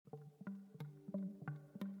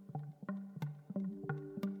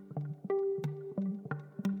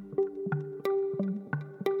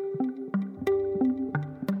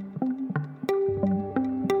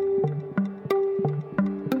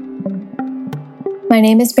My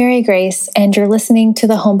name is Mary Grace, and you're listening to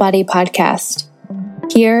the Homebody Podcast.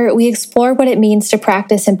 Here, we explore what it means to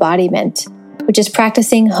practice embodiment, which is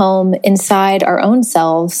practicing home inside our own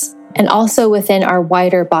selves and also within our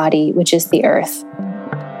wider body, which is the earth.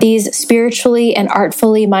 These spiritually and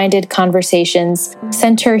artfully minded conversations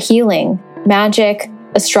center healing, magic,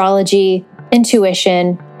 astrology,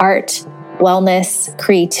 intuition, art, wellness,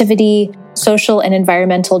 creativity, social and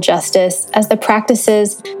environmental justice as the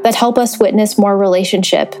practices that help us witness more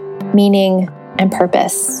relationship, meaning, and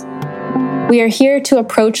purpose. We are here to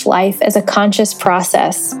approach life as a conscious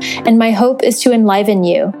process, and my hope is to enliven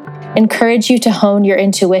you, encourage you to hone your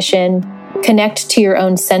intuition, connect to your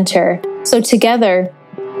own center, so together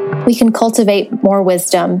we can cultivate more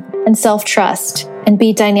wisdom and self-trust and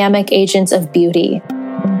be dynamic agents of beauty,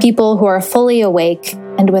 people who are fully awake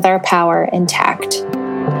and with our power intact.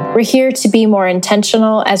 We're here to be more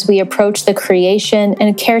intentional as we approach the creation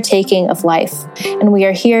and caretaking of life, and we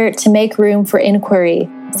are here to make room for inquiry,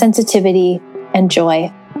 sensitivity, and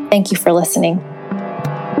joy. Thank you for listening.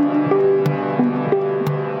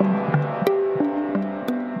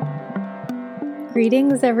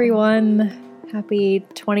 Greetings, everyone. Happy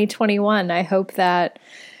 2021. I hope that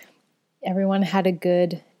everyone had a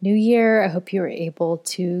good new year. I hope you were able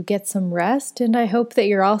to get some rest, and I hope that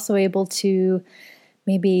you're also able to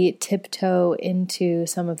maybe tiptoe into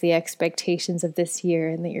some of the expectations of this year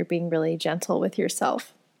and that you're being really gentle with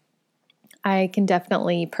yourself. I can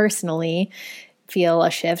definitely personally feel a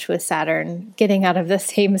shift with Saturn getting out of the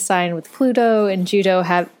same sign with Pluto and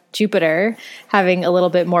Jupiter having a little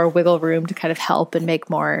bit more wiggle room to kind of help and make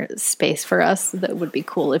more space for us. That would be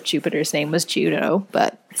cool if Jupiter's name was Juno,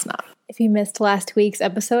 but it's not. If you missed last week's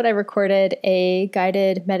episode, I recorded a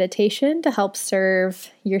guided meditation to help serve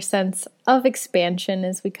your sense of expansion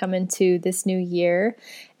as we come into this new year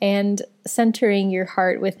and centering your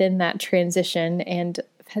heart within that transition. And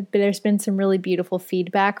there's been some really beautiful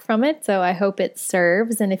feedback from it, so I hope it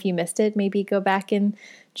serves. And if you missed it, maybe go back and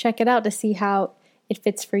check it out to see how it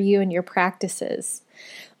fits for you and your practices.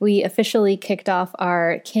 We officially kicked off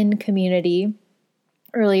our kin community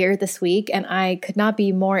earlier this week, and I could not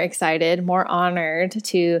be more excited, more honored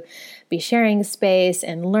to be sharing space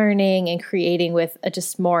and learning and creating with a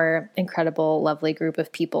just more incredible, lovely group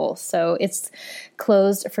of people. So it's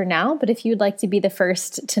closed for now, but if you'd like to be the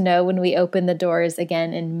first to know when we open the doors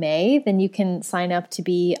again in May, then you can sign up to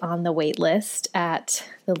be on the wait list at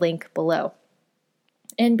the link below.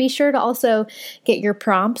 And be sure to also get your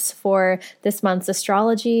prompts for this month's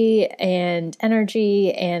astrology and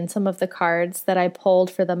energy and some of the cards that I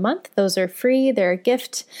pulled for the month. Those are free. They're a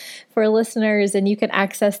gift for listeners, and you can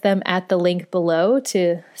access them at the link below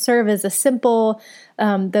to serve as a simple,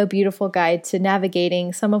 though beautiful guide to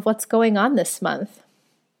navigating some of what's going on this month.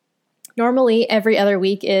 Normally, every other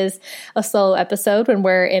week is a solo episode when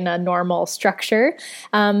we're in a normal structure.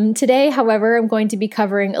 Today, however, I'm going to be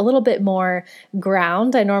covering a little bit more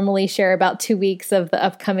ground. I normally share about 2 weeks of the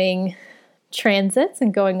upcoming transits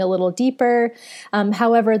and going a little deeper.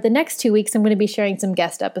 However, the next 2 weeks, I'm going to be sharing some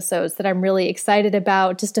guest episodes that I'm really excited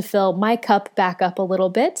about just to fill my cup back up a little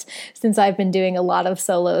bit since I've been doing a lot of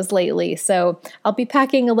solos lately. So I'll be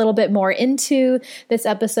packing a little bit more into this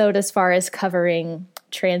episode as far as covering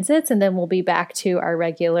transits, and then we'll be back to our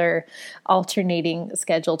regular alternating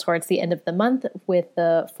schedule towards the end of the month with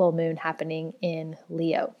the full moon happening in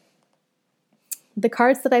Leo. The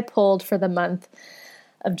cards that I pulled for the month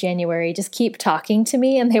of January just keep talking to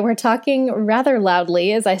me, and they were talking rather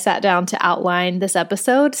loudly as I sat down to outline this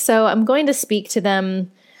episode, so I'm going to speak to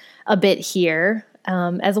them a bit here,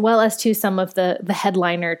 as well as to some of the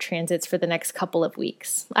headliner transits for the next couple of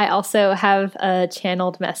weeks. I also have a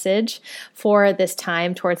channeled message for this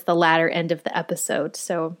time towards the latter end of the episode,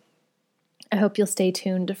 so I hope you'll stay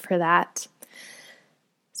tuned for that.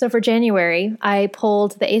 So for January, I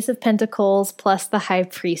pulled the Ace of Pentacles plus the High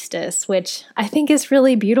Priestess, which I think is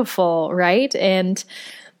really beautiful, right? And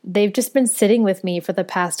they've just been sitting with me for the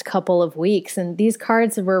past couple of weeks, and these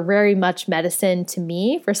cards were very much medicine to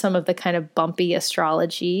me for some of the kind of bumpy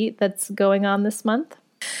astrology that's going on this month.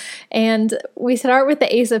 And we start with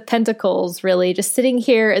the Ace of Pentacles, really just sitting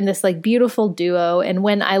here in this like beautiful duo. And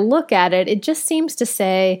when I look at it, it just seems to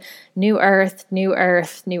say new earth, new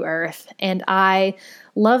earth, new earth. And I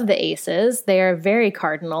love the aces. They are very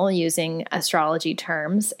cardinal using astrology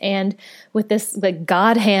terms. And with this like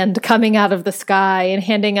God hand coming out of the sky and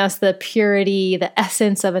handing us the purity, the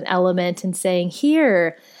essence of an element and saying,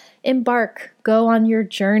 here, embark, go on your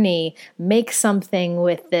journey, make something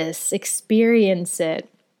with this, experience it.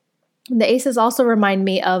 The aces also remind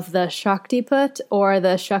me of the Shaktiput or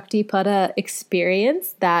the Shaktiputta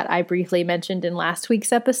experience that I briefly mentioned in last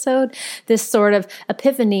week's episode. This sort of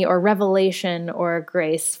epiphany or revelation or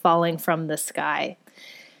grace falling from the sky.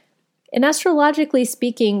 And astrologically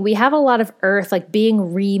speaking, we have a lot of Earth like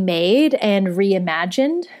being remade and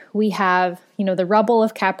reimagined. We have, the rubble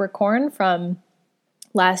of Capricorn from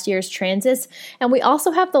last year's transits. And we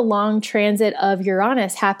also have the long transit of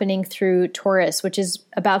Uranus happening through Taurus, which is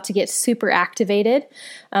about to get super activated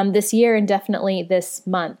this year and definitely this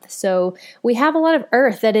month. So we have a lot of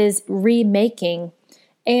Earth that is remaking.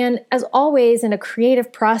 And as always in a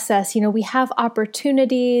creative process, we have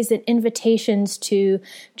opportunities and invitations to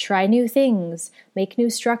try new things, make new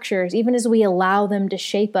structures, even as we allow them to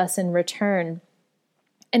shape us in return.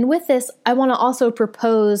 And with this, I want to also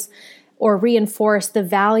propose or reinforce the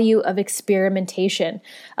value of experimentation,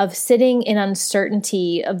 of sitting in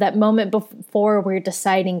uncertainty, of that moment before we're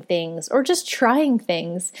deciding things or just trying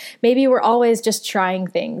things. Maybe we're always just trying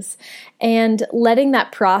things, and letting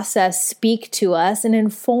that process speak to us and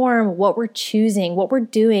inform what we're choosing, what we're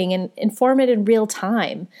doing, and inform it in real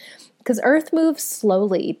time. Because Earth moves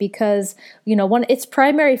slowly because, its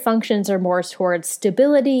primary functions are more towards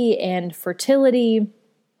stability and fertility.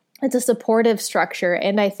 It's a supportive structure,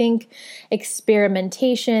 and I think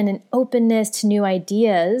experimentation and openness to new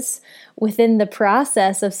ideas within the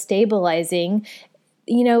process of stabilizing,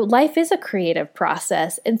 life is a creative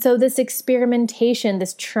process. And so this experimentation,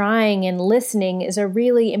 this trying and listening is a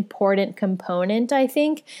really important component, I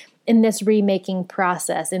think, in this remaking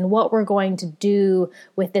process and what we're going to do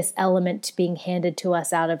with this element being handed to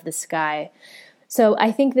us out of the sky. So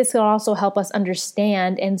I think this will also help us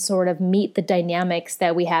understand and sort of meet the dynamics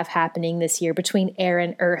that we have happening this year between air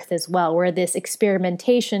and earth as well, where this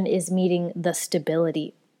experimentation is meeting the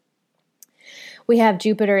stability. We have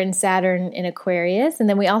Jupiter and Saturn in Aquarius, and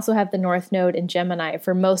then we also have the North Node in Gemini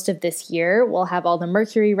for most of this year. We'll have all the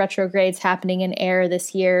Mercury retrogrades happening in air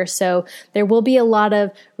this year, so there will be a lot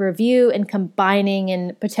of review and combining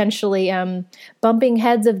and potentially bumping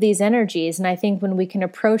heads of these energies. And I think when we can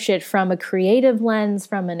approach it from a creative lens,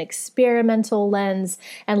 from an experimental lens,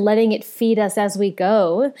 and letting it feed us as we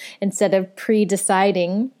go, instead of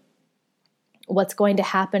pre-deciding what's going to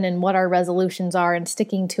happen and what our resolutions are and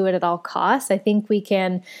sticking to it at all costs, I think we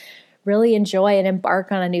can really enjoy and embark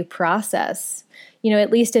on a new process.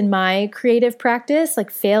 At least in my creative practice,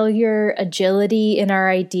 like failure, agility in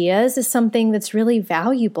our ideas is something that's really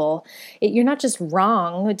valuable. You're not just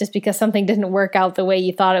wrong just because something didn't work out the way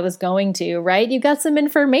you thought it was going to, right? You got some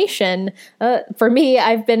information. For me,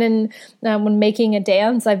 I've been in, when making a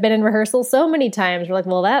dance, I've been in rehearsal so many times. We're like,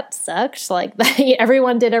 well, that sucks. Like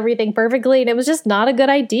everyone did everything perfectly and it was just not a good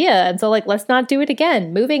idea. And so let's not do it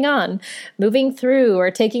again. Moving on, moving through,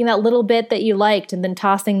 or taking that little bit that you liked and then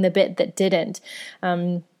tossing the bit that didn't.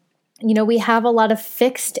 We have a lot of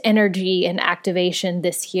fixed energy and activation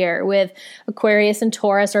this year with Aquarius and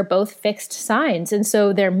Taurus are both fixed signs. And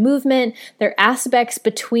so their movement, their aspects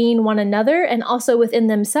between one another and also within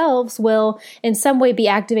themselves will in some way be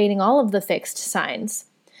activating all of the fixed signs.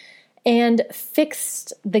 And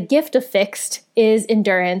the gift of fixed is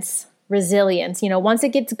endurance, resilience. Once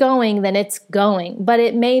it gets going, then it's going, but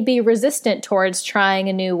it may be resistant towards trying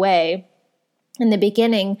a new way in the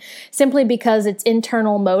beginning, simply because its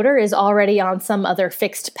internal motor is already on some other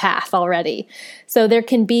fixed path already. So there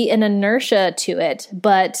can be an inertia to it,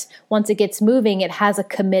 but once it gets moving, it has a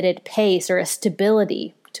committed pace or a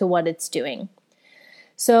stability to what it's doing.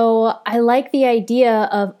 So I like the idea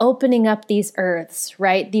of opening up these earths,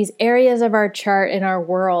 right? These areas of our chart in our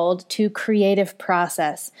world to creative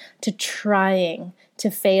process, to trying, to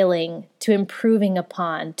failing, to improving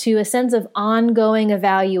upon, to a sense of ongoing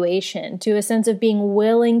evaluation, to a sense of being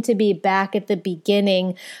willing to be back at the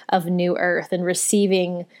beginning of new earth and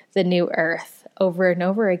receiving the new earth over and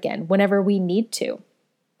over again whenever we need to.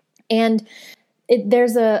 And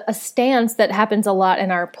there's a stance that happens a lot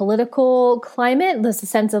in our political climate. There's a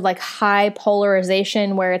sense of high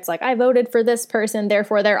polarization where it's I voted for this person,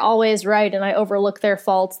 therefore they're always right, and I overlook their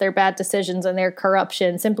faults, their bad decisions, and their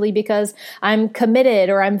corruption simply because I'm committed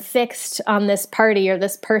or I'm fixed on this party or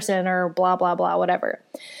this person or blah, blah, blah, whatever.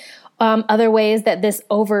 Other ways that this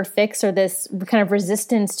overfix or this kind of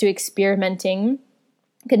resistance to experimenting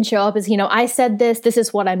can show up as, I said this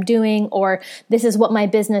is what I'm doing, or this is what my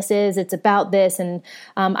business is, it's about this, and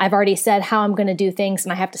I've already said how I'm going to do things,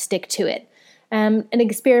 and I have to stick to it. And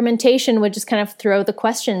experimentation would just kind of throw the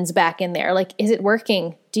questions back in there, is it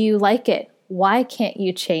working? Do you like it? Why can't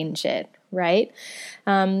you change it? right?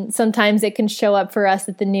 Sometimes it can show up for us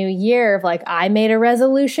at the new year of like, I made a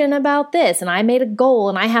resolution about this and I made a goal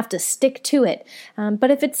and I have to stick to it.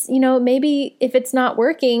 But if it's, maybe if it's not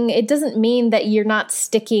working, it doesn't mean that you're not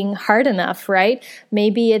sticking hard enough, right?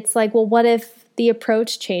 Maybe it's like, well, what if the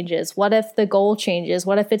approach changes? What if the goal changes?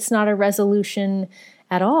 What if it's not a resolution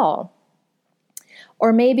at all?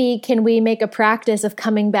 Or maybe can we make a practice of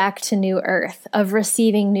coming back to new earth, of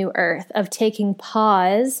receiving new earth, of taking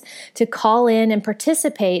pause to call in and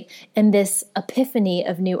participate in this epiphany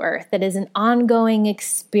of new earth that is an ongoing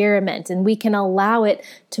experiment, and we can allow it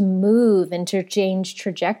to move and to change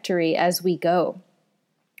trajectory as we go.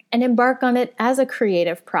 And embark on it as a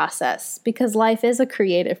creative process, because life is a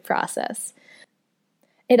creative process.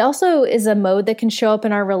 It also is a mode that can show up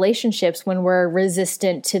in our relationships when we're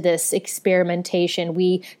resistant to this experimentation.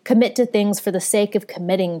 We commit to things for the sake of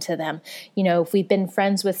committing to them. If we've been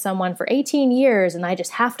friends with someone for 18 years and I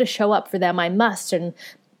just have to show up for them, I must, and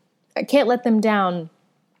I can't let them down.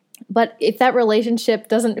 But if that relationship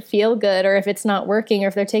doesn't feel good, or if it's not working, or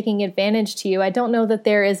if they're taking advantage to you, I don't know that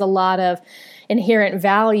there is a lot of inherent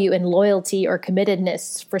value in loyalty or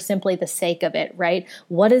committedness for simply the sake of it, right?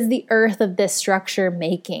 What is the earth of this structure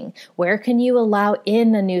making? Where can you allow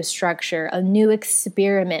in a new structure, a new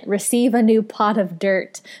experiment, receive a new pot of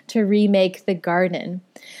dirt to remake the garden?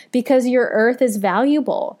 Because your earth is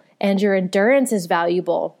valuable and your endurance is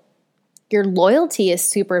valuable. Your loyalty is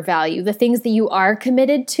super valuable. The things that you are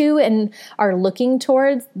committed to and are looking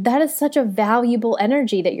towards, that is such a valuable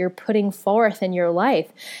energy that you're putting forth in your life.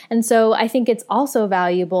 And so I think it's also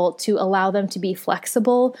valuable to allow them to be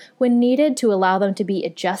flexible when needed, to allow them to be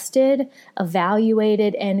adjusted,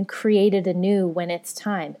 evaluated, and created anew when it's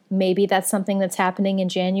time. Maybe that's something that's happening in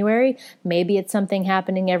January. Maybe it's something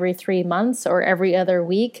happening every 3 months or every other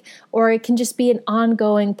week, or it can just be an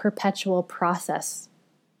ongoing, perpetual process.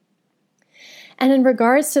 And in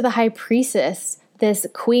regards to the High Priestess, this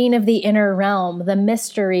queen of the inner realm, the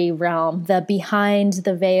mystery realm, the behind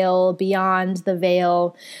the veil, beyond the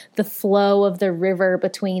veil, the flow of the river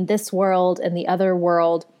between this world and the other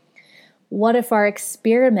world, what if our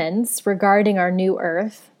experiments regarding our new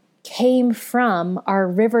earth came from our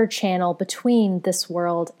river channel between this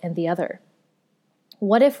world and the other?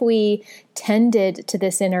 What if we tended to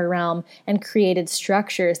this inner realm and created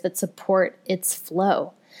structures that support its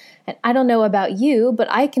flow? And I don't know about you, but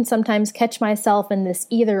I can sometimes catch myself in this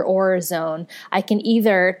either or zone. I can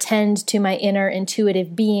either tend to my inner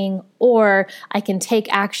intuitive being, or I can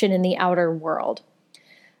take action in the outer world.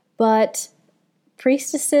 But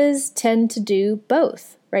priestesses tend to do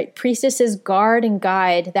both, right? Priestesses guard and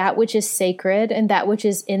guide that which is sacred and that which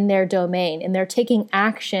is in their domain, and they're taking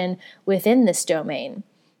action within this domain.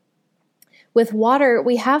 With water,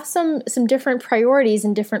 we have some different priorities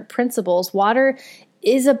and different principles. Water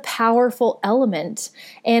is a powerful element,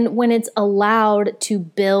 and when it's allowed to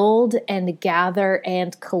build and gather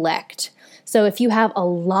and collect. So if you have a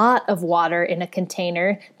lot of water in a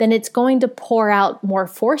container, then it's going to pour out more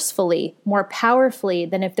forcefully, more powerfully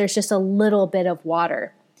than if there's just a little bit of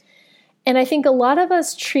water. And I think a lot of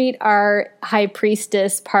us treat our high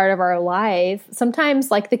priestess part of our life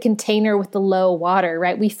sometimes like the container with the low water,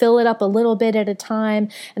 right? We fill it up a little bit at a time,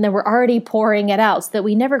 and then we're already pouring it out so that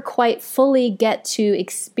we never quite fully get to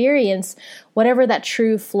experience whatever that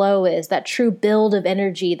true flow is, that true build of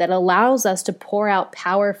energy that allows us to pour out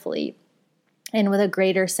powerfully and with a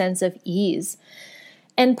greater sense of ease.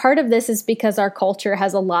 And part of this is because our culture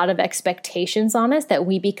has a lot of expectations on us that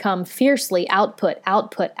we become fiercely output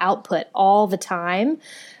all the time.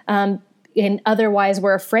 And otherwise,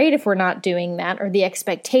 we're afraid if we're not doing that, or the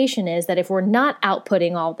expectation is that if we're not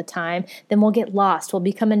outputting all the time, then we'll get lost, we'll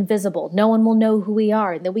become invisible, no one will know who we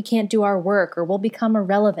are, that we can't do our work, or we'll become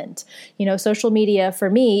irrelevant. Social media for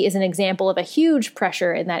me is an example of a huge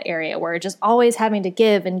pressure in that area where just always having to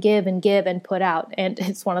give and give and give and put out. And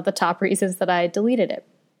it's one of the top reasons that I deleted it.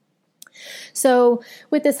 So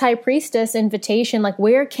with this high priestess invitation, like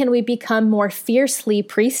where can we become more fiercely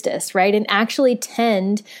priestess, right? And actually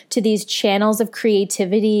tend to these channels of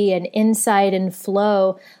creativity and insight and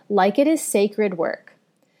flow like it is sacred work,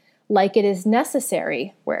 like it is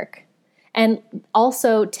necessary work. And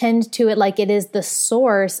also tend to it like it is the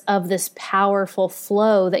source of this powerful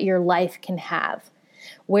flow that your life can have.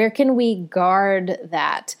 Where can we guard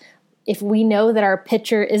that? If we know that our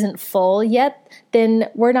pitcher isn't full yet, then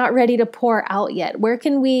we're not ready to pour out yet. Where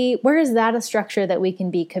is that a structure that we can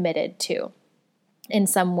be committed to in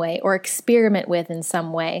some way or experiment with in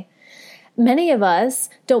some way? Many of us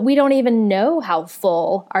don't even know how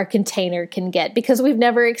full our container can get because we've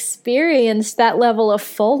never experienced that level of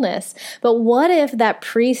fullness. But what if that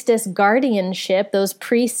priestess guardianship, those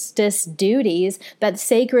priestess duties, that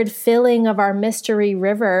sacred filling of our mystery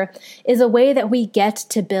river is a way that we get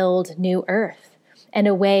to build new earth, and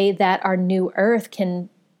a way that our new earth can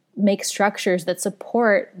make structures that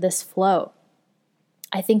support this flow?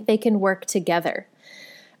 I think they can work together.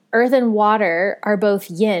 Earth and water are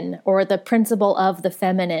both yin, or the principle of the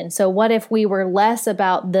feminine. So what if we were less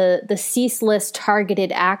about the ceaseless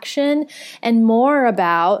targeted action and more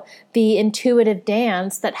about the intuitive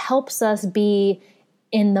dance that helps us be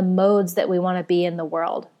in the modes that we want to be in the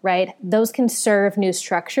world, right? Those can serve new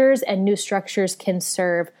structures, and new structures can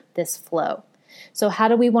serve this flow. So how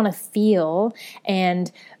do we want to feel,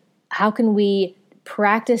 and how can we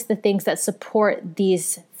practice the things that support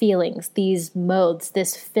these feelings, these modes,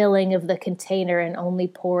 this filling of the container, and only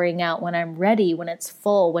pouring out when I'm ready, when it's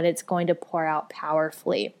full, when it's going to pour out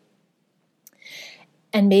powerfully?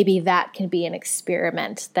 And maybe that can be an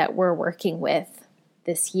experiment that we're working with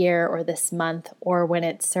this year or this month, or when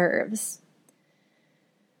it serves.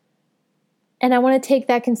 And I want to take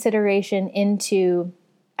that consideration into,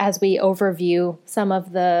 as we overview some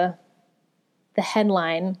of the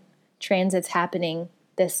headline transits happening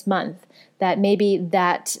this month, that maybe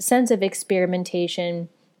that sense of experimentation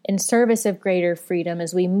in service of greater freedom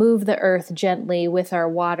as we move the earth gently with our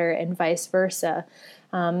water and vice versa.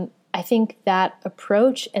 I think that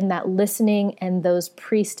approach and that listening and those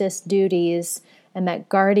priestess duties and that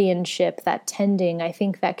guardianship, that tending, I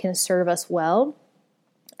think that can serve us well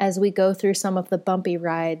as we go through some of the bumpy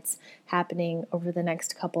rides happening over the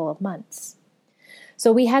next couple of months.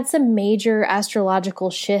 So we had some major astrological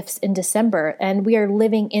shifts in December, and we are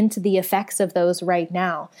living into the effects of those right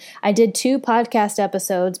now. I did 2 podcast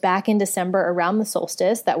episodes back in December around the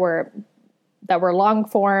solstice that were long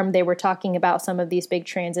form. They were talking about some of these big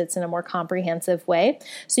transits in a more comprehensive way.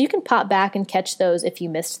 So you can pop back and catch those if you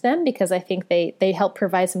missed them, because I think they help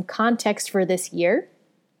provide some context for this year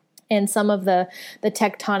and some of the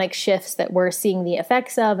tectonic shifts that we're seeing the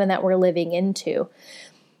effects of and that we're living into.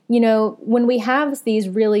 You know, when we have these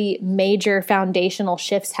really major foundational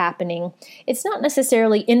shifts happening, it's not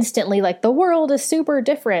necessarily instantly like the world is super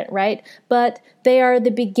different, right? But they are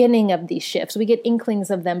the beginning of these shifts. We get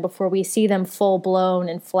inklings of them before we see them full blown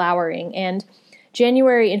and flowering. And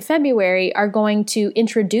January and February are going to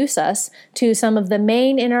introduce us to some of the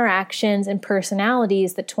main interactions and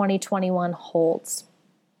personalities that 2021 holds.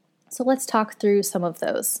 So let's talk through some of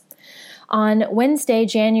those. On Wednesday,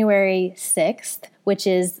 January 6th, which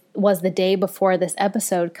was the day before this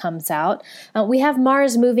episode comes out, we have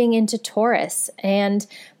Mars moving into Taurus. And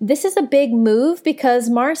this is a big move because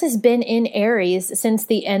Mars has been in Aries since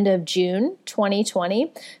the end of June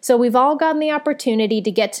 2020. So we've all gotten the opportunity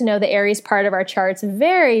to get to know the Aries part of our charts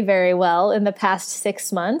very, very well in the past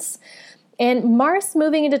 6 months. And Mars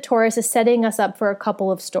moving into Taurus is setting us up for a couple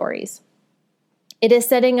of stories. It is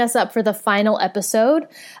setting us up for the final episode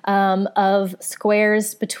of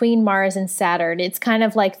squares between Mars and Saturn. It's kind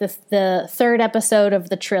of like the third episode of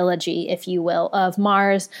the trilogy, if you will, of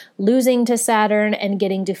Mars losing to Saturn and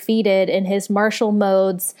getting defeated in his martial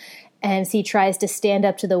modes as he tries to stand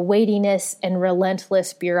up to the weightiness and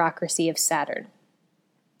relentless bureaucracy of Saturn.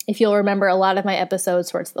 If you'll remember, a lot of my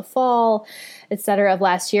episodes towards the fall, etc. of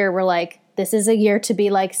last year were like, this is a year to be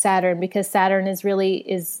like Saturn, because Saturn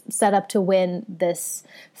is set up to win this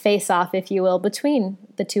face-off, if you will, between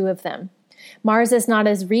the two of them. Mars is not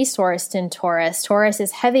as resourced in Taurus. Taurus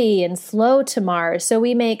is heavy and slow to Mars, so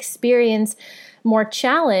we may experience more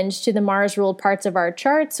challenge to the Mars-ruled parts of our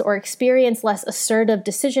charts, or experience less assertive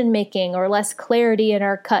decision-making or less clarity in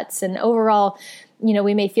our cuts, and overall,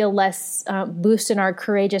 we may feel less boost in our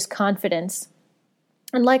courageous confidence.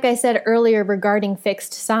 And like I said earlier regarding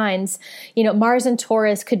fixed signs, Mars and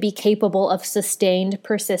Taurus could be capable of sustained,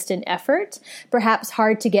 persistent effort, perhaps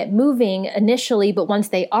hard to get moving initially, but once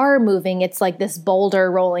they are moving, it's like this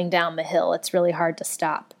boulder rolling down the hill. It's really hard to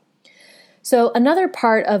stop. So another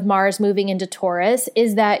part of Mars moving into Taurus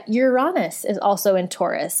is that Uranus is also in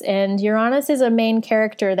Taurus, and Uranus is a main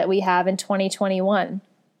character that we have in 2021.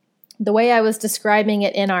 The way I was describing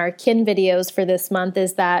it in our kin videos for this month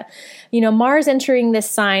is that, Mars entering this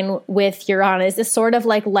sign with Uranus is sort of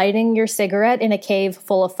like lighting your cigarette in a cave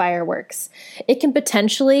full of fireworks. It can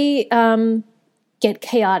potentially get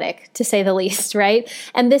chaotic, to say the least, right?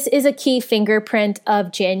 And this is a key fingerprint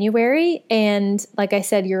of January. And like I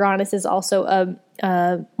said, Uranus is also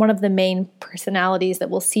one of the main personalities that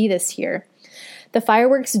we'll see this year. the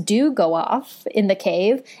fireworks do go off in the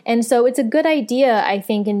cave. And so it's a good idea, I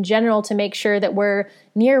think, in general, to make sure that we're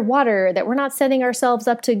near water, that we're not setting ourselves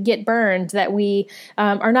up to get burned, that we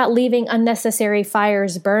are not leaving unnecessary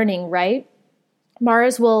fires burning, right?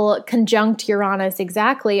 Mars will conjunct Uranus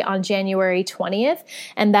exactly on January 20th,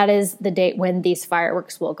 and that is the date when these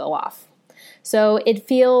fireworks will go off. So it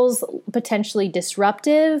feels potentially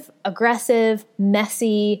disruptive, aggressive,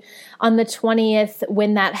 messy. On the 20th,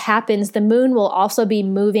 when that happens, the moon will also be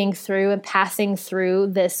moving through and passing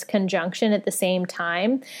through this conjunction at the same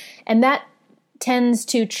time. And that tends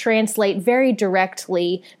to translate very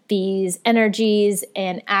directly these energies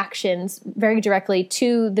and actions very directly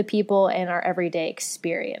to the people in our everyday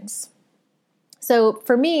experience. So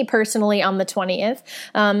for me personally on the 20th,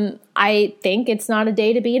 I think it's not a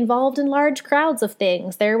day to be involved in large crowds of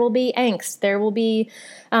things. There will be angst. There will be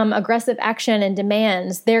aggressive action and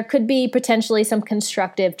demands. There could be potentially some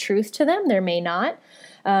constructive truth to them. There may not.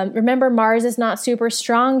 Remember, Mars is not super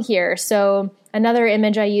strong here. So another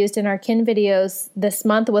image I used in our kin videos this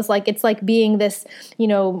month was like, it's like being this,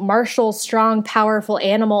 martial, strong, powerful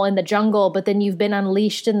animal in the jungle, but then you've been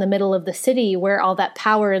unleashed in the middle of the city where all that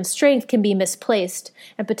power and strength can be misplaced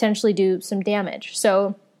and potentially do some damage.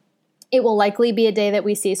 So it will likely be a day that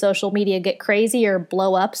we see social media get crazy or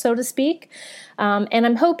blow up, so to speak. And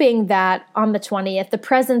I'm hoping that on the 20th, the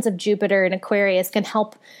presence of Jupiter in Aquarius can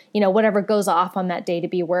help, whatever goes off on that day to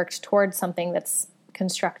be worked towards something that's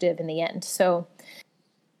constructive in the end. So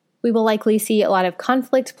we will likely see a lot of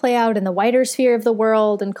conflict play out in the wider sphere of the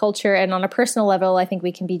world and culture. And on a personal level, I think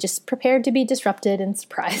we can be just prepared to be disrupted and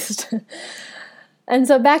surprised. And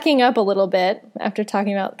so backing up a little bit, after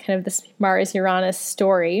talking about kind of this Mars-Uranus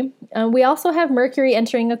story, we also have Mercury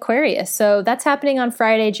entering Aquarius. So that's happening on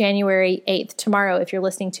Friday, January 8th, tomorrow, if you're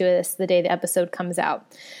listening to this the day the episode comes out.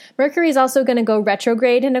 Mercury is also going to go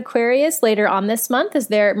retrograde in Aquarius later on this month, as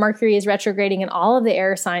Mercury is retrograding in all of the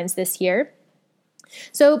air signs this year.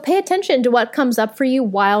 So pay attention to what comes up for you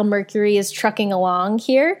while Mercury is trucking along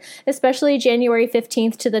here, especially January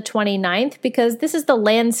 15th to the 29th, because this is the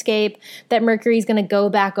landscape that Mercury is going to go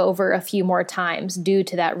back over a few more times due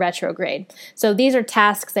to that retrograde. So these are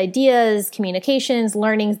tasks, ideas, communications,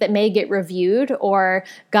 learnings that may get reviewed or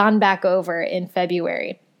gone back over in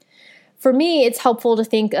February. For me, it's helpful to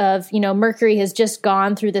think of, Mercury has just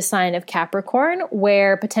gone through the sign of Capricorn,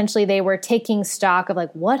 where potentially they were taking stock of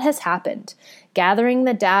what has happened, gathering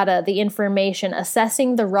the data, the information,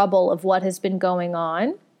 assessing the rubble of what has been going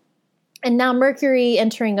on. And now Mercury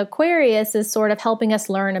entering Aquarius is sort of helping us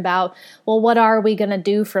learn about, what are we going to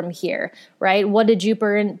do from here, right? What did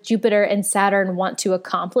Jupiter and Saturn want to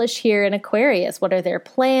accomplish here in Aquarius? What are their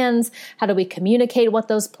plans? How do we communicate what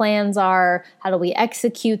those plans are? How do we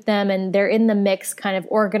execute them? And they're in the mix kind of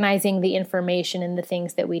organizing the information and the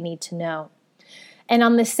things that we need to know. And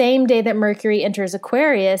on the same day that Mercury enters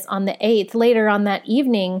Aquarius, on the 8th, later on that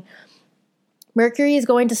evening, Mercury is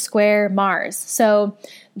going to square Mars. So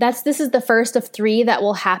this is the first of 3 that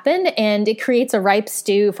will happen, and it creates a ripe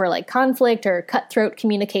stew for conflict or cutthroat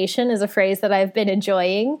communication is a phrase that I've been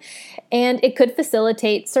enjoying. And it could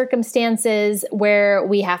facilitate circumstances where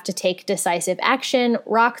we have to take decisive action,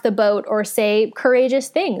 rock the boat, or say courageous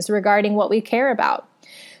things regarding what we care about.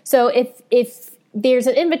 So if there's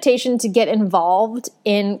an invitation to get involved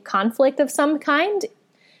in conflict of some kind,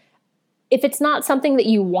 if it's not something that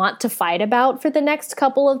you want to fight about for the next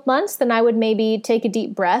couple of months, then I would maybe take a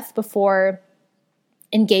deep breath before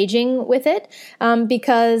engaging with it,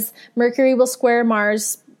 because Mercury will square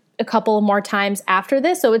Mars a couple more times after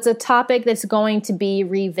this. So it's a topic that's going to be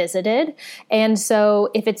revisited. And so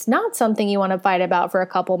if it's not something you want to fight about for a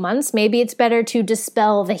couple months, maybe it's better to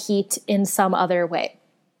dispel the heat in some other way.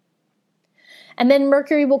 And then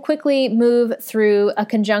Mercury will quickly move through a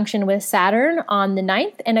conjunction with Saturn on the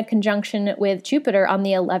 9th and a conjunction with Jupiter on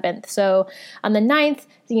the 11th. So on the 9th,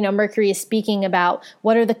 Mercury is speaking about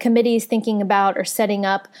what are the committees thinking about or setting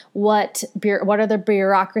up, what are the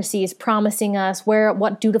bureaucracies promising us,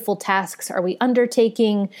 what dutiful tasks are we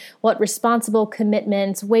undertaking, what responsible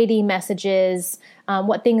commitments, weighty messages,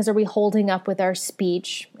 what things are we holding up with our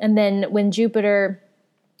speech. And then when Jupiter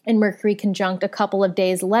and Mercury conjunct a couple of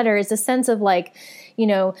days later is a sense of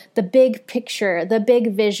the big picture, the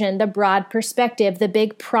big vision, the broad perspective, the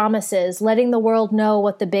big promises, letting the world know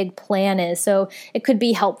what the big plan is. So it could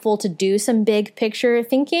be helpful to do some big picture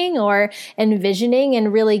thinking or envisioning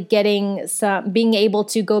and really being able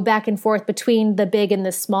to go back and forth between the big and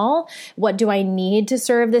the small. What do I need to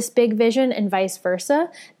serve this big vision and vice versa?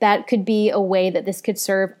 That could be a way that this could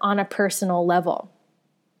serve on a personal level.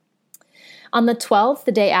 On the 12th,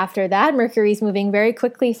 the day after that, Mercury's moving very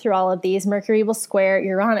quickly through all of these. Mercury will square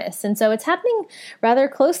Uranus. And so it's happening rather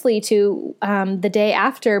closely to the day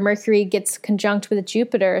after Mercury gets conjunct with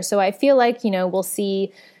Jupiter. So I feel like, we'll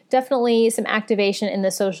see definitely some activation in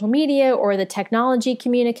the social media or the technology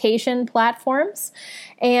communication platforms.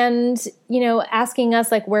 And, asking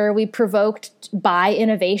us like, where are we provoked by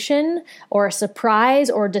innovation or surprise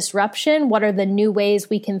or disruption? What are the new ways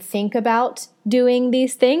we can think about doing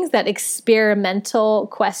these things, that experimental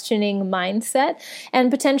questioning mindset,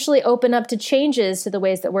 and potentially open up to changes to the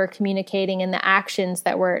ways that we're communicating and the actions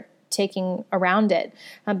that we're taking around it.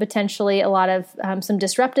 Potentially a lot of some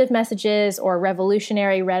disruptive messages or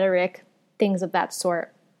revolutionary rhetoric, things of that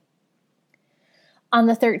sort. On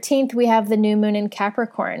the 13th, we have the new moon in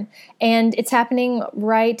Capricorn, and it's happening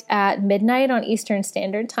right at midnight on Eastern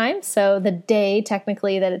Standard Time. So the day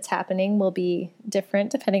technically that it's happening will be different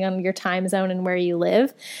depending on your time zone and where you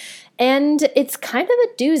live. And it's kind of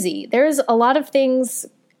a doozy. There's a lot of things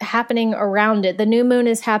happening around it. The new moon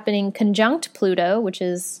is happening conjunct Pluto, which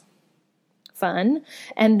is fun.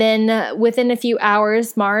 And then within a few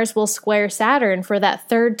hours, Mars will square Saturn for that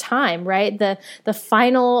third time, right? The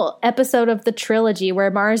final episode of the trilogy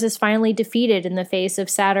where Mars is finally defeated in the face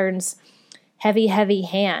of Saturn's heavy, heavy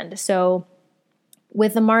hand. So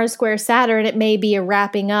with the Mars square Saturn, it may be a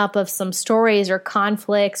wrapping up of some stories or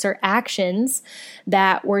conflicts or actions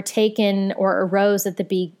that were taken or arose at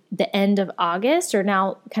the end of August, or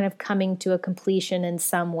now kind of coming to a completion in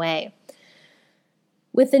some way.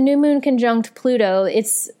 With the new moon conjunct Pluto,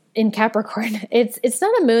 it's in Capricorn. It's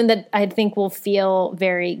not a moon that I think will feel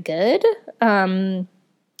very good.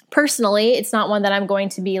 Personally, it's not one that I'm going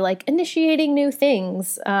to be like initiating new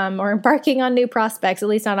things or embarking on new prospects, at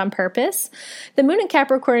least not on purpose. The moon in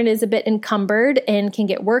Capricorn is a bit encumbered and can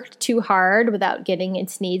get worked too hard without getting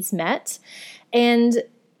its needs met. And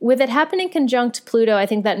with it happening conjunct Pluto, I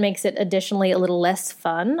think that makes it additionally a little less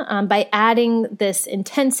fun by adding this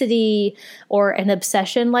intensity or an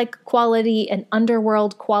obsession-like quality, an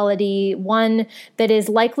underworld quality, one that is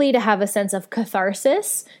likely to have a sense of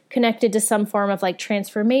catharsis connected to some form of like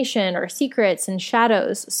transformation or secrets and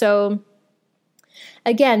shadows. So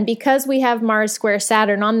again, because we have Mars square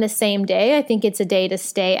Saturn on the same day, I think it's a day to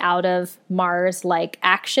stay out of Mars-like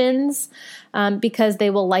actions because they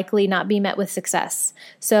will likely not be met with success.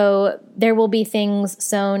 So there will be things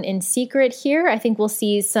sown in secret here. I think we'll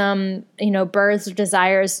see some, births or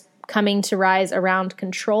desires coming to rise around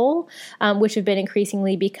control, which have been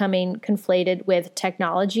increasingly becoming conflated with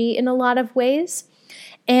technology in a lot of ways.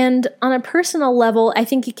 And on a personal level, I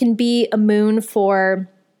think it can be a moon for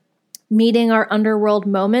meeting our underworld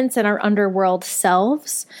moments and our underworld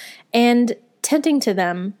selves and tending to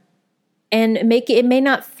them. And it may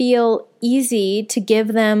not feel easy to give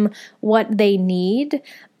them what they need,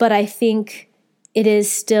 but I think it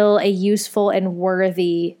is still a useful and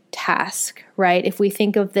worthy task, right? If we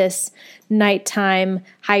think of this nighttime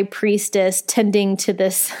high priestess tending to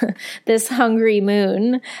this this hungry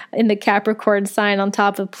moon in the Capricorn sign on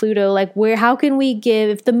top of Pluto, like how can we give,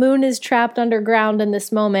 if the moon is trapped underground in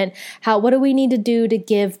this moment, what do we need to do to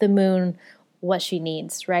give the moon what she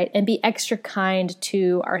needs, right? And be extra kind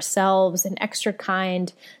to ourselves and extra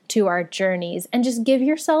kind to our journeys and just give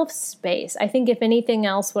yourself space. I think if anything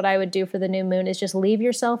else, what I would do for the new moon is just leave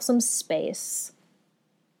yourself some space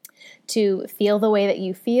to feel the way that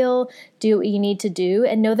you feel, do what you need to do,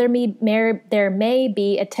 and know there may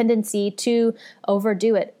be a tendency to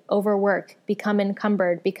overdo it, overwork, become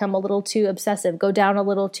encumbered, become a little too obsessive, go down a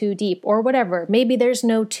little too deep, or whatever. Maybe there's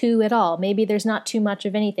no two at all. Maybe there's not too much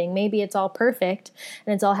of anything. Maybe it's all perfect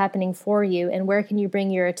and it's all happening for you. And where can you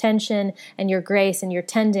bring your attention and your grace and your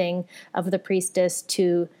tending of the priestess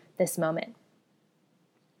to this moment?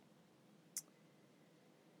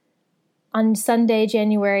 On Sunday,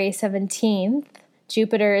 January 17th,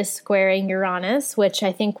 Jupiter is squaring Uranus, which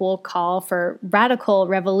I think will call for radical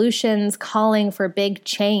revolutions, calling for big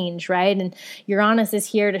change, right? And Uranus is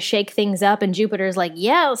here to shake things up, and Jupiter's like,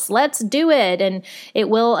 yes, let's do it. And it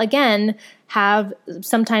will, again,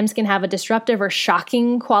 sometimes can have a disruptive or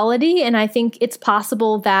shocking quality. And I think it's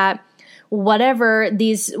possible that what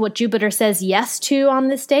Jupiter says yes to on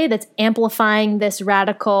this day, that's amplifying this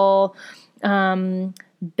radical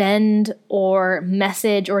bend or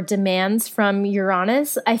message or demands from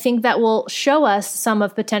Uranus, I think that will show us some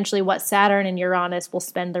of potentially what Saturn and Uranus will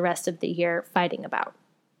spend the rest of the year fighting about.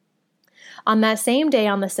 On that same day,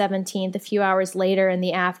 on the 17th, a few hours later in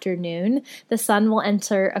the afternoon, the sun will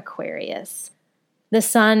enter Aquarius. The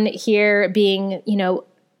sun here being,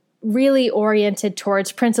 really oriented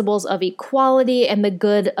towards principles of equality and the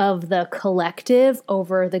good of the collective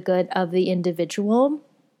over the good of the individual.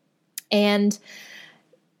 And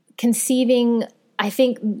conceiving, I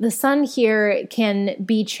think the sun here can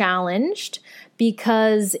be challenged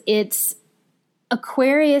because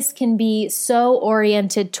Aquarius can be so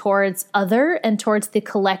oriented towards other and towards the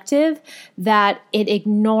collective that it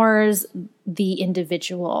ignores the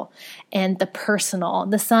individual and the personal.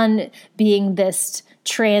 The sun being this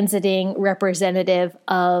transiting representative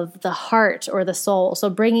of the heart or the soul. So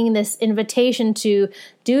bringing this invitation to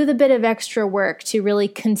do the bit of extra work to really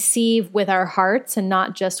conceive with our hearts and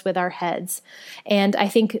not just with our heads. And I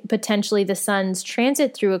think potentially the sun's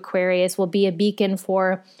transit through Aquarius will be a beacon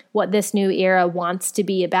for what this new era wants to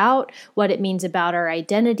be about, what it means about our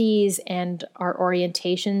identities and our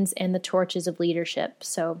orientations and the torches of leadership.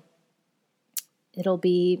 So it'll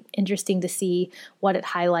be interesting to see what it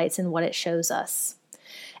highlights and what it shows us.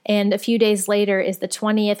 And a few days later is the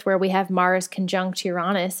 20th, where we have Mars conjunct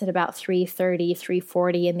Uranus at about 3:30,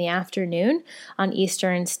 3:40 in the afternoon on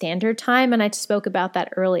Eastern Standard Time. And I spoke about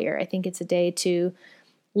that earlier. I think it's a day to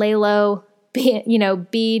lay low,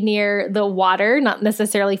 be near the water, not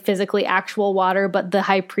necessarily physically actual water, but the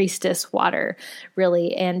high priestess water,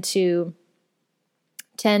 really, and to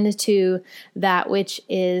tend to that which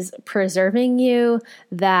is preserving you,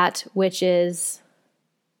 that which is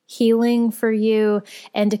healing for you,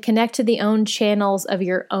 and to connect to the own channels of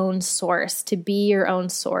your own source, to be your own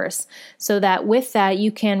source, so that with that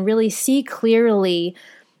you can really see clearly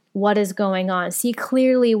what is going on, see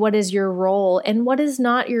clearly what is your role and what is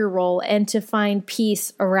not your role, and to find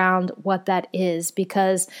peace around what that is,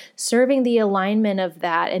 because serving the alignment of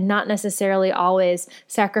that and not necessarily always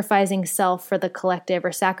sacrificing self for the collective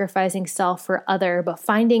or sacrificing self for other, but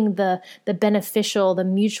finding the beneficial, the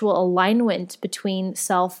mutual alignment between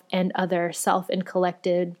self and other, self and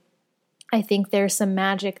collective. I think there's some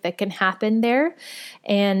magic that can happen there,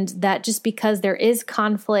 and that just because there is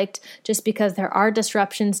conflict, just because there are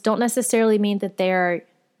disruptions, don't necessarily mean that they are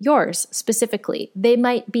yours specifically. They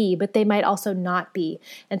might be, but they might also not be.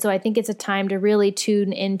 And so I think it's a time to really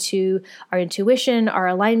tune into our intuition, our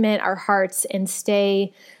alignment, our hearts, and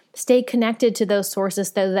stay connected to those sources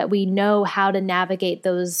so that we know how to navigate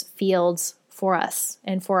those fields for us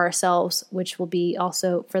and for ourselves, which will be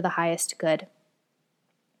also for the highest good.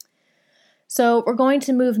 So we're going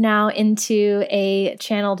to move now into a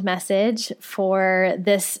channeled message for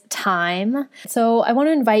this time. So I want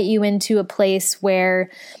to invite you into a place where,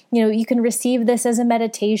 you can receive this as a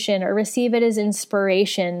meditation or receive it as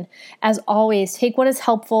inspiration. As always, take what is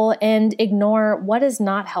helpful and ignore what is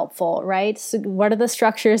not helpful, right? So what are the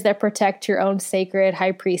structures that protect your own sacred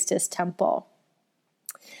high priestess temple?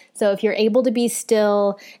 So if you're able to be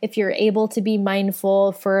still, if you're able to be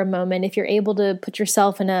mindful for a moment, if you're able to put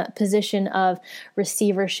yourself in a position of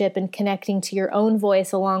receivership and connecting to your own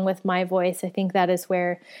voice along with my voice, I think that is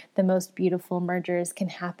where the most beautiful mergers can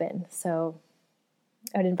happen. So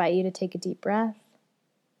I would invite you to take a deep breath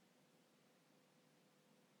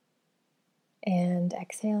and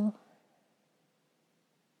exhale.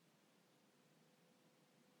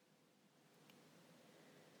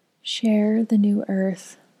 Share the new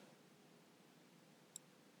earth.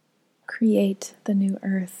 Create the new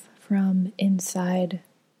earth from inside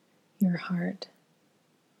your heart.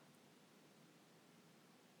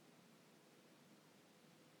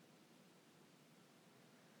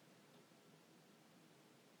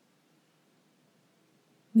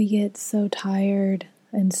 We get so tired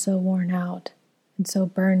and so worn out and so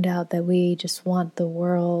burned out that we just want the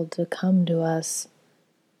world to come to us.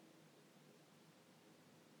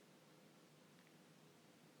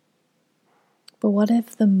 But what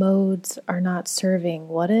if the modes are not serving?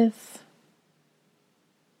 What if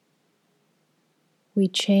we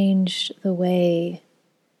changed the way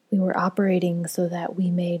we were operating so that we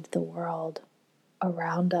made the world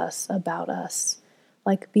around us, about us,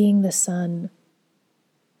 like being the sun,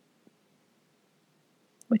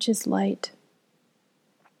 which is light,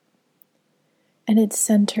 and it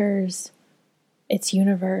centers its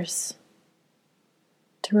universe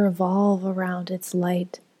to revolve around its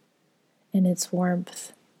light and its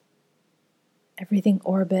warmth. Everything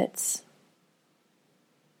orbits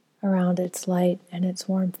around its light and its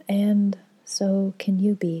warmth, and so can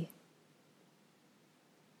you be.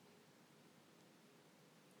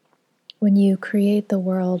 When you create the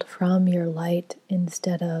world from your light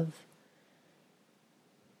instead of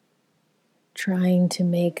trying to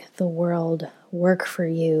make the world work for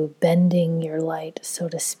you, bending your light, so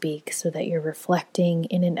to speak, so that you're reflecting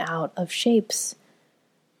in and out of shapes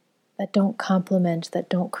that don't complement, that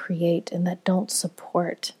don't create, and that don't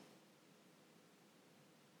support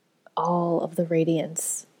all of the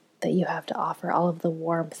radiance that you have to offer, all of the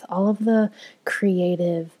warmth, all of the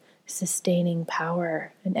creative sustaining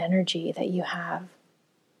power and energy that you have.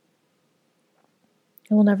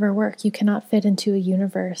 It will never work. You cannot fit into a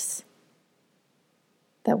universe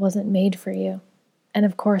that wasn't made for you. And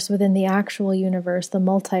of course, within the actual universe, the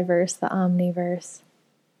multiverse, the omniverse.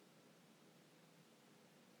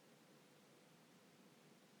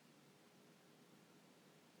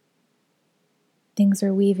 Things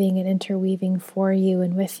are weaving and interweaving for you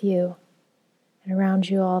and with you and around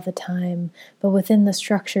you all the time. But within the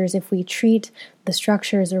structures, if we treat the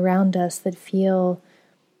structures around us that feel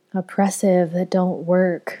oppressive, that don't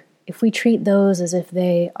work, if we treat those as if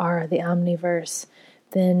they are the omniverse,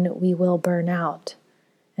 then we will burn out.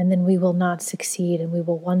 And then we will not succeed, and we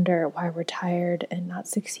will wonder why we're tired and not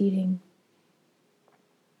succeeding.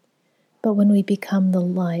 But when we become the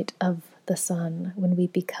light of the sun, when we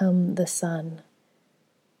become the sun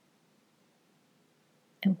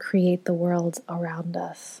and create the world around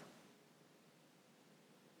us,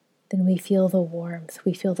 then we feel the warmth,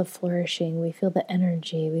 we feel the flourishing, we feel the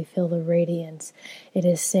energy, we feel the radiance. It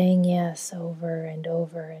is saying yes over and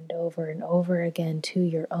over and over and over again to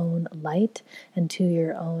your own light and to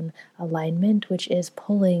your own alignment, which is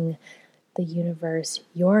pulling the universe,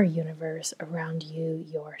 your universe around you,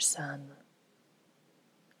 your sun.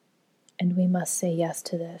 And we must say yes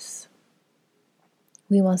to this.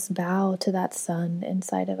 We must bow to that sun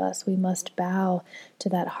inside of us. We must bow to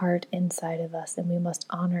that heart inside of us, and we must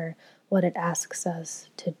honor what it asks us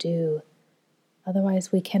to do.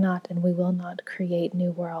 Otherwise, we cannot and we will not create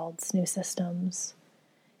new worlds, new systems.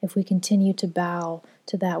 If we continue to bow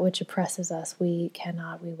to that which oppresses us, we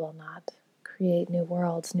cannot, we will not create new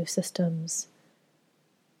worlds, new systems.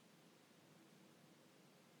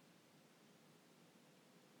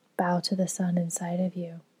 Bow to the sun inside of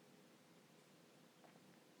you,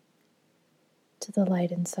 to the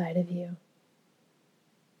light inside of you.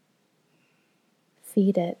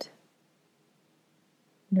 Feed it,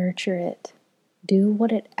 nurture it, do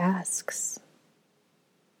what it asks.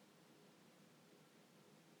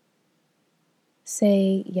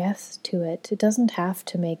 Say yes to it. It doesn't have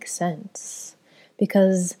to make sense,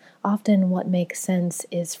 because often what makes sense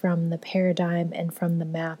is from the paradigm and from the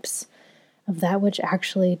maps of that which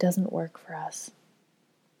actually doesn't work for us.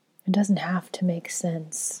 It doesn't have to make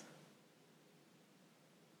sense.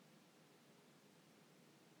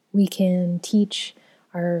 We can teach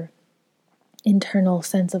our internal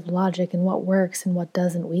sense of logic and what works and what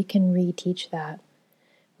doesn't. We can reteach that.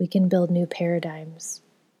 We can build new paradigms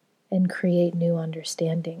and create new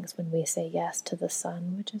understandings when we say yes to the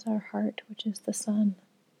sun, which is our heart, which is the sun.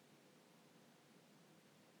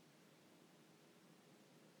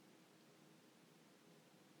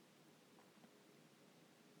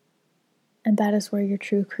 And that is where your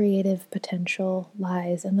true creative potential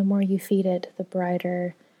lies. And the more you feed it, the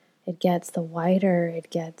brighter it gets, the wider it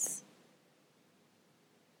gets,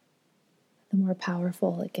 the more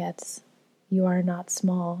powerful it gets. You are not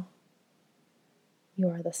small. You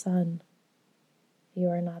are the sun. You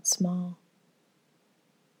are not small.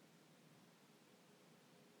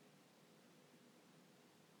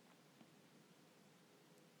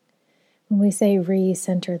 When we say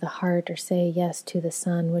re-center the heart or say yes to the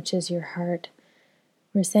sun, which is your heart,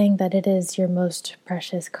 we're saying that it is your most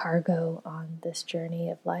precious cargo on this journey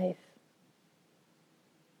of life.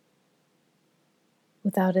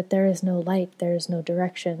 Without it, there is no light, there is no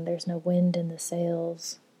direction, there's no wind in the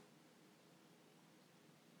sails.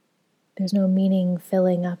 There's no meaning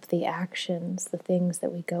filling up the actions, the things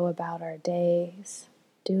that we go about our days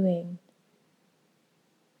doing.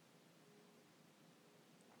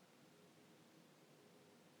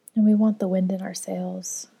 And we want the wind in our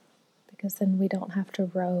sails, because then we don't have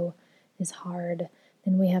to row as hard.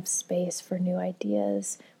 Then we have space for new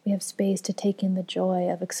ideas. We have space to take in the joy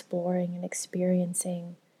of exploring and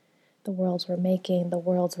experiencing the worlds we're making, the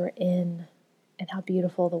worlds we're in, and how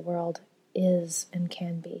beautiful the world is and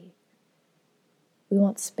can be. We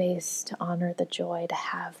want space to honor the joy, to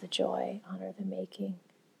have the joy, honor the making.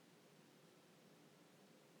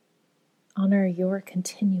 Honor your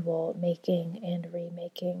continual making and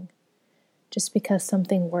remaking. Just because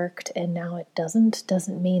something worked and now it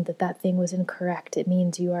doesn't mean that that thing was incorrect. It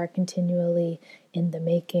means you are continually in the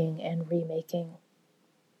making and remaking.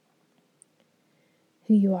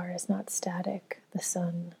 Who you are is not static. The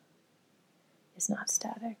sun is not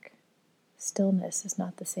static. Stillness is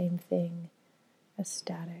not the same thing as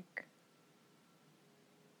static.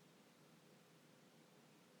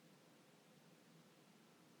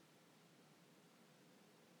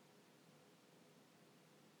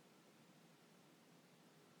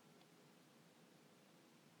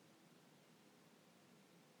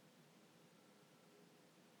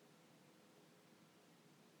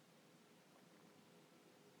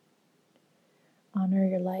 Honor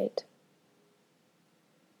your light.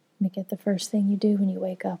 Make it the first thing you do when you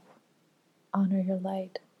wake up. Honor your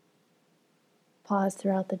light. Pause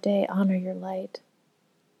throughout the day. Honor your light.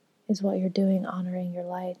 Is what you're doing honoring your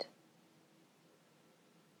light?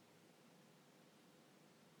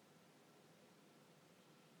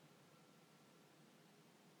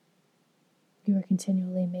 You are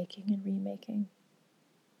continually making and remaking.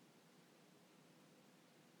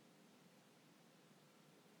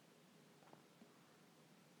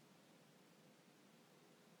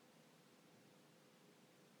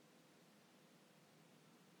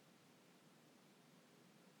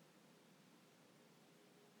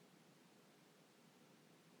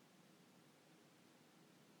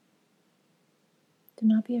 Do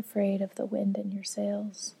not be afraid of the wind in your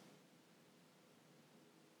sails.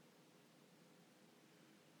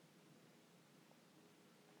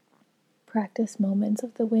 Practice moments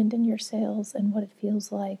of the wind in your sails and what it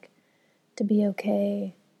feels like to be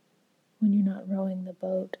okay when you're not rowing the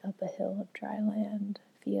boat up a hill of dry land.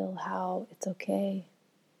 Feel how it's okay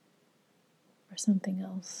for something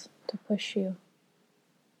else to push you,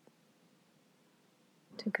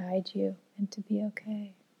 to guide you, and to be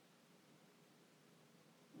okay.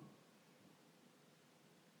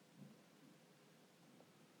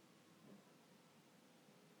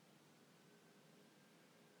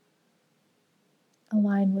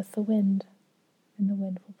 Align with the wind, and the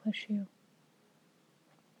wind will push you.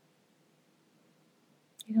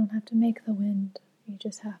 You don't have to make the wind, you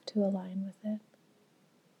just have to align with it.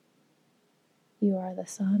 You are the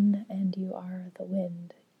sun and you are the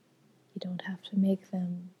wind. You don't have to make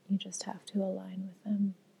them, you just have to align with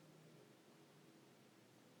them.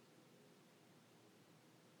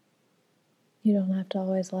 You don't have to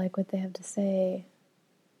always like what they have to say,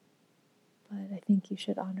 but I think you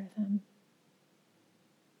should honor them.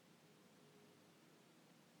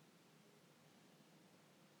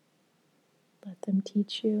 Let them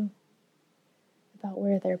teach you about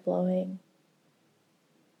where they're blowing,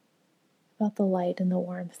 about the light and the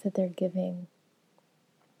warmth that they're giving,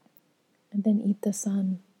 and then eat the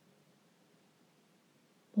sun,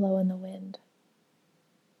 blow in the wind.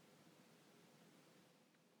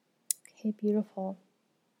 Okay, beautiful.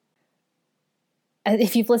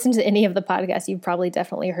 If you've listened to any of the podcasts, you've probably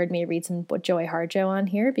definitely heard me read some Joy Harjo on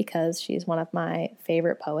here because she's one of my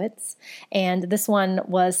favorite poets. And this one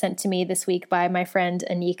was sent to me this week by my friend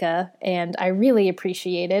Anika, and I really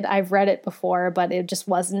appreciate it. I've read it before, but it just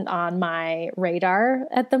wasn't on my radar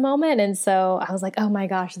at the moment. And so I was like, oh my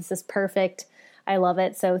gosh, this is perfect. I love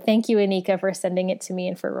it. So thank you, Anika, for sending it to me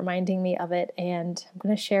and for reminding me of it. And I'm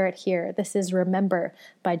going to share it here. This is Remember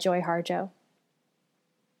by Joy Harjo.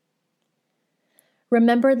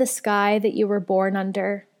 Remember the sky that you were born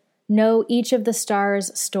under. Know each of the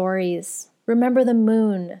stars' stories. Remember the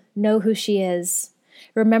moon. Know who she is.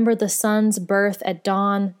 Remember the sun's birth at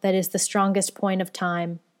dawn that is the strongest point of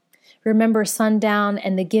time. Remember sundown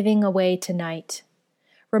and the giving away to night.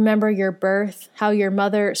 Remember your birth, how your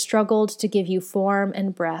mother struggled to give you form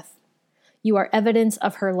and breath. You are evidence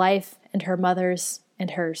of her life and her mother's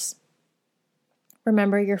and hers.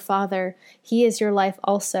 Remember your father. He is your life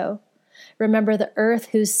also. Remember the earth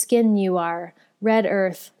whose skin you are, red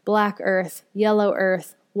earth, black earth, yellow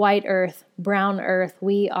earth, white earth, brown earth,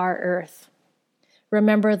 we are earth.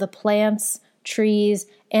 Remember the plants, trees,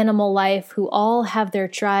 animal life who all have their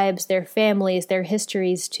tribes, their families, their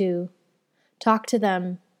histories too. Talk to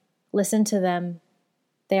them, listen to them.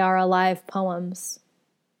 They are alive poems.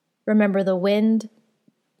 Remember the wind,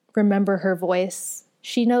 remember her voice.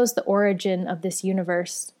 She knows the origin of this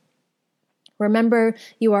universe. Remember,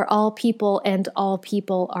 you are all people and all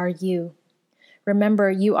people are you.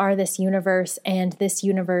 Remember, you are this universe and this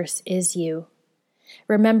universe is you.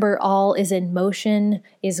 Remember, all is in motion,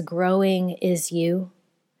 is growing, is you.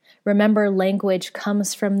 Remember, language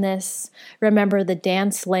comes from this. Remember, the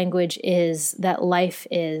dance language is that life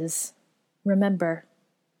is. Remember.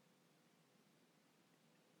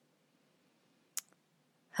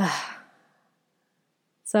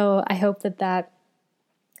 So I hope that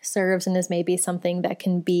serves and is maybe something that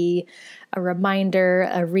can be a reminder,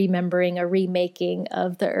 a remembering, a remaking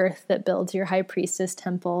of the earth that builds your High Priestess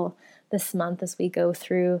temple this month as we go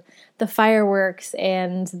through the fireworks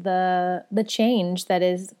and the change that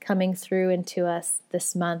is coming through into us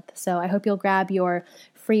this month. So I hope you'll grab your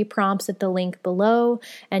free prompts at the link below,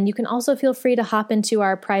 and you can also feel free to hop into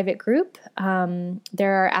our private group.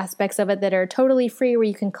 There are aspects of it that are totally free where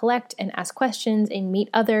you can collect and ask questions and meet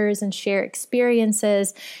others and share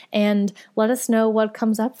experiences and let us know what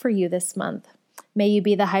comes up for you this month. May you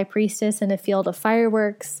be the High Priestess in a field of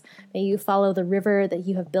fireworks. May you follow the river that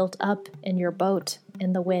you have built up in your boat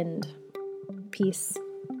in the wind. Peace.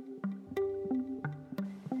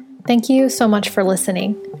 Thank you so much for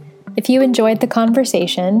listening. If you enjoyed the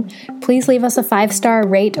conversation, please leave us a 5-star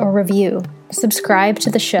rate or review, subscribe to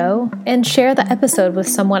the show, and share the episode with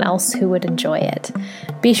someone else who would enjoy it.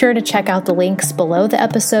 Be sure to check out the links below the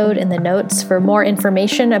episode in the notes for more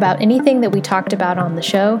information about anything that we talked about on the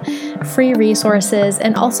show, free resources,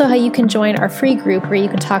 and also how you can join our free group where you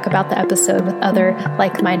can talk about the episode with other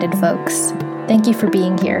like-minded folks. Thank you for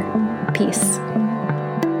being here. Peace.